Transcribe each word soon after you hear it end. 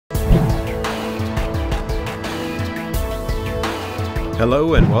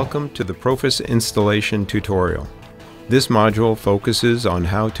Hello and welcome to the PROFIS installation tutorial. This module focuses on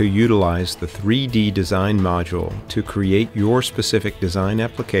how to utilize the 3D design module to create your specific design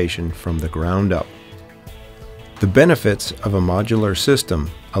application from the ground up. The benefits of a modular system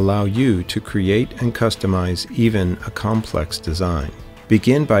allow you to create and customize even a complex design.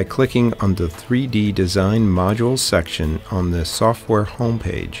 Begin by clicking on the 3D Design Modules section on the software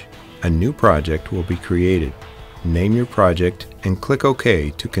homepage. A new project will be created. Name your project and click OK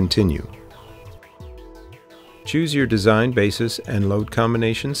to continue. Choose your design basis and load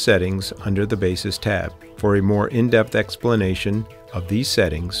combination settings under the Basis tab. For a more in-depth explanation of these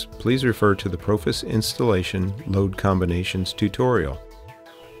settings, please refer to the PROFIS Installation Load Combinations tutorial.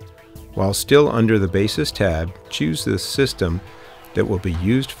 While still under the Basis tab, choose the system that will be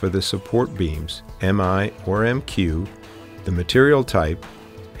used for the support beams, MI or MQ, the material type,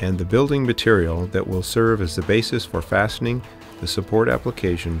 and the building material that will serve as the basis for fastening the support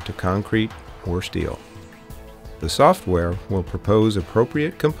application to concrete or steel. The software will propose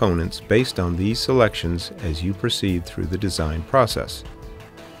appropriate components based on these selections as you proceed through the design process.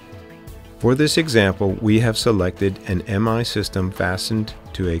 For this example, we have selected an MI system fastened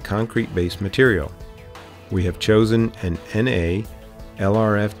to a concrete-based material. We have chosen an NA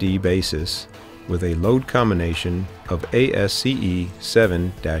LRFD basis with a load combination of ASCE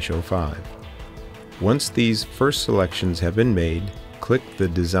 7-05. Once these first selections have been made, click the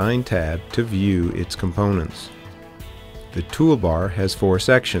Design tab to view its components. The toolbar has 4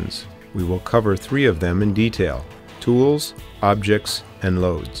 sections. We will cover 3 of them in detail: Tools, Objects, and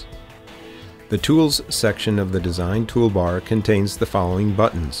Loads. The Tools section of the Design toolbar contains the following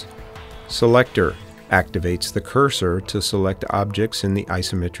buttons. Selector activates the cursor to select objects in the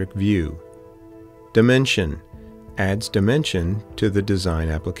isometric view. Dimension adds dimension to the design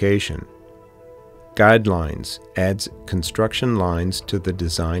application. Guidelines adds construction lines to the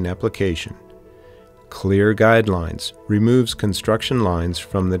design application. Clear guidelines removes construction lines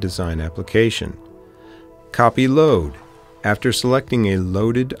from the design application. Copy load. After selecting a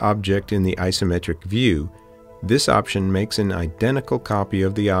loaded object in the isometric view, this option makes an identical copy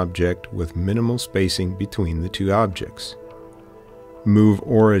of the object with minimal spacing between the 2 objects. Move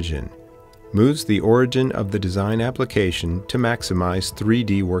origin moves the origin of the design application to maximize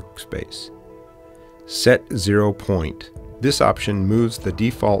 3D workspace. Set 0 point. This option moves the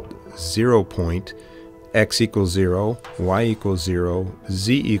default 0 point x equals 0, y equals 0,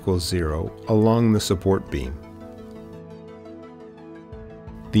 z equals 0 along the support beam.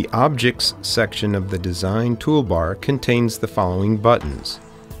 The Objects section of the Design toolbar contains the following buttons.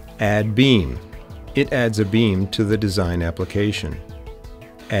 Add beam. It adds a beam to the design application.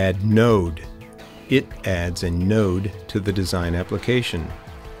 Add node. It adds a node to the design application.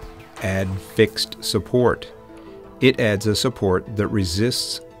 Add fixed support. It adds a support that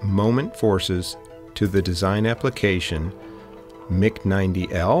resists moment forces to the design application MIC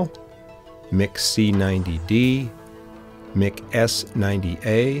 90L, MIC C90D, MIC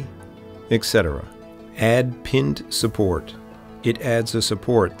S90A, etc. Add pinned support. It adds a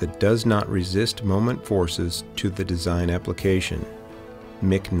support that does not resist moment forces to the design application.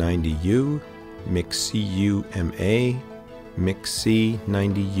 MIC 90U, MIC CUMA, MIC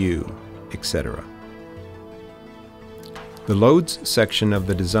C90U, etc. The Loads section of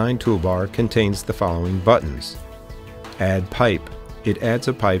the Design toolbar contains the following buttons. Add pipe. It adds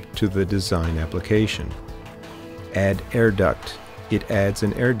a pipe to the design application. Add air duct. It adds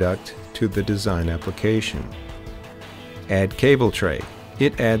an air duct to the design application. Add cable tray.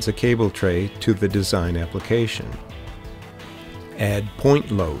 It adds a cable tray to the design application. Add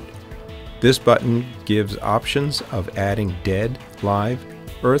point load. This button gives options of adding dead, live,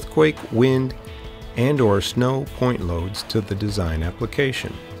 earthquake, wind, and/or snow point loads to the design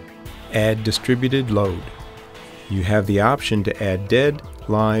application. Add distributed load. You have the option to add dead,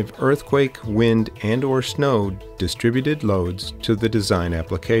 live, earthquake, wind, and/or snow distributed loads to the design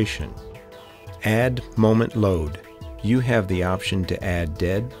application. Add moment load. You have the option to add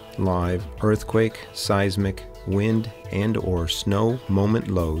dead, live, earthquake, seismic, wind, and/or snow moment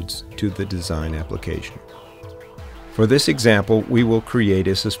loads to the design application. For this example, we will create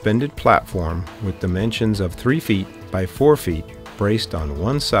a suspended platform with dimensions of 3 feet by 4 feet braced on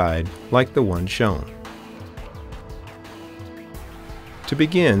one side like the one shown. To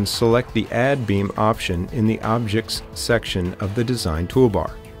begin, select the Add Beam option in the Objects section of the Design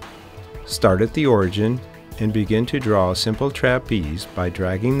toolbar. Start at the origin and begin to draw a simple trapeze by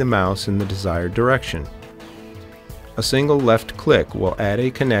dragging the mouse in the desired direction. A single left click will add a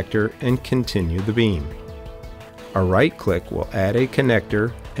connector and continue the beam. A right click will add a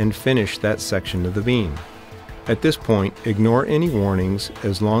connector and finish that section of the beam. At this point, ignore any warnings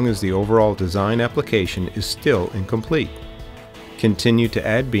as long as the overall design application is still incomplete. Continue to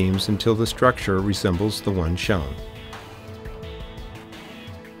add beams until the structure resembles the one shown.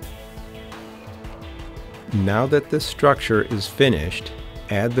 Now that the structure is finished,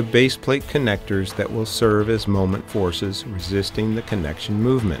 add the base plate connectors that will serve as moment forces resisting the connection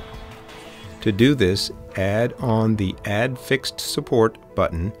movement. To do this, add on the Add Fixed Support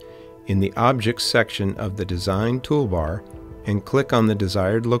button in the Objects section of the Design toolbar and click on the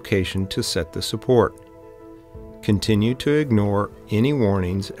desired location to set the support. Continue to ignore any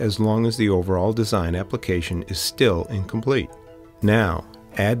warnings as long as the overall design application is still incomplete. Now,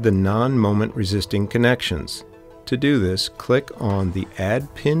 add the non-moment resisting connections. To do this, click on the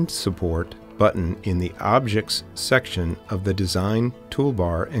Add Pinned Support button in the Objects section of the Design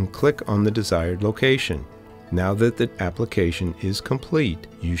toolbar and click on the desired location. Now that the application is complete,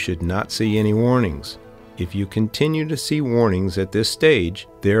 you should not see any warnings. If you continue to see warnings at this stage,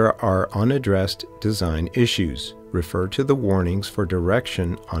 there are unaddressed design issues. Refer to the warnings for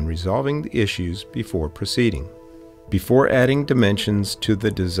direction on resolving the issues before proceeding. Before adding dimensions to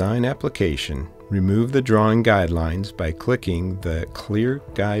the design application, remove the drawing guidelines by clicking the Clear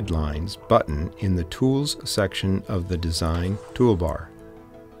Guidelines button in the Tools section of the Design toolbar.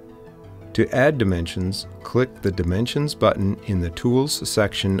 To add dimensions, click the Dimensions button in the Tools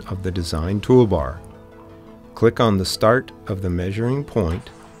section of the Design toolbar. Click on the start of the measuring point,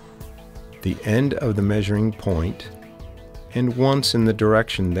 the end of the measuring point, and once in the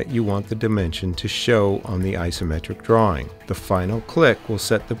direction that you want the dimension to show on the isometric drawing. The final click will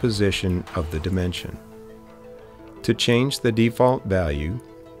set the position of the dimension. To change the default value,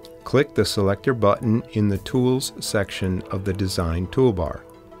 click the Selector button in the Tools section of the Design toolbar.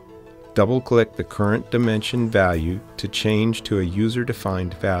 Double-click the current dimension value to change to a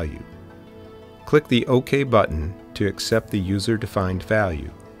user-defined value. Click the OK button to accept the user-defined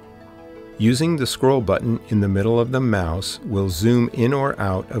value. Using the scroll button in the middle of the mouse will zoom in or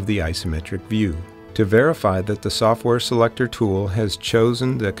out of the isometric view. To verify that the Software Selector tool has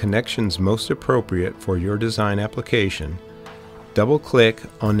chosen the connections most appropriate for your design application, double-click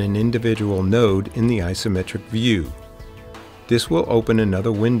on an individual node in the isometric view. This will open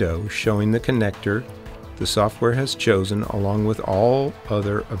another window showing the connector the software has chosen along with all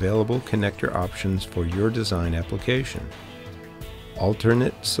other available connector options for your design application.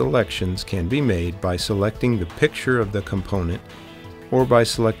 Alternate selections can be made by selecting the picture of the component or by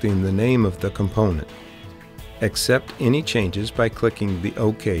selecting the name of the component. Accept any changes by clicking the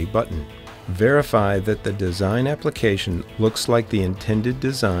OK button. Verify that the design application looks like the intended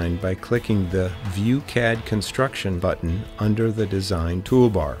design by clicking the View CAD Construction button under the Design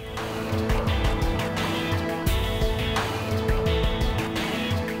toolbar.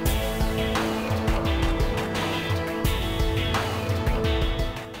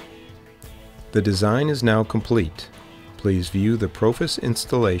 The design is now complete. Please view the PROFIS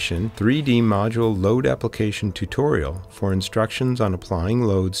Installation 3D Module Load Application tutorial for instructions on applying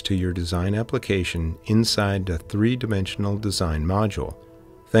loads to your design application inside the three-dimensional design module.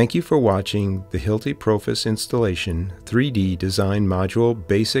 Thank you for watching the Hilti PROFIS Installation 3D Design Module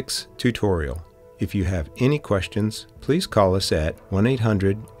Basics tutorial. If you have any questions, please call us at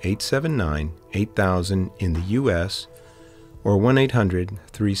 1-800-879-8000 in the U.S. or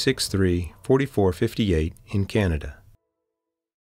 1-800-363-4458 in Canada.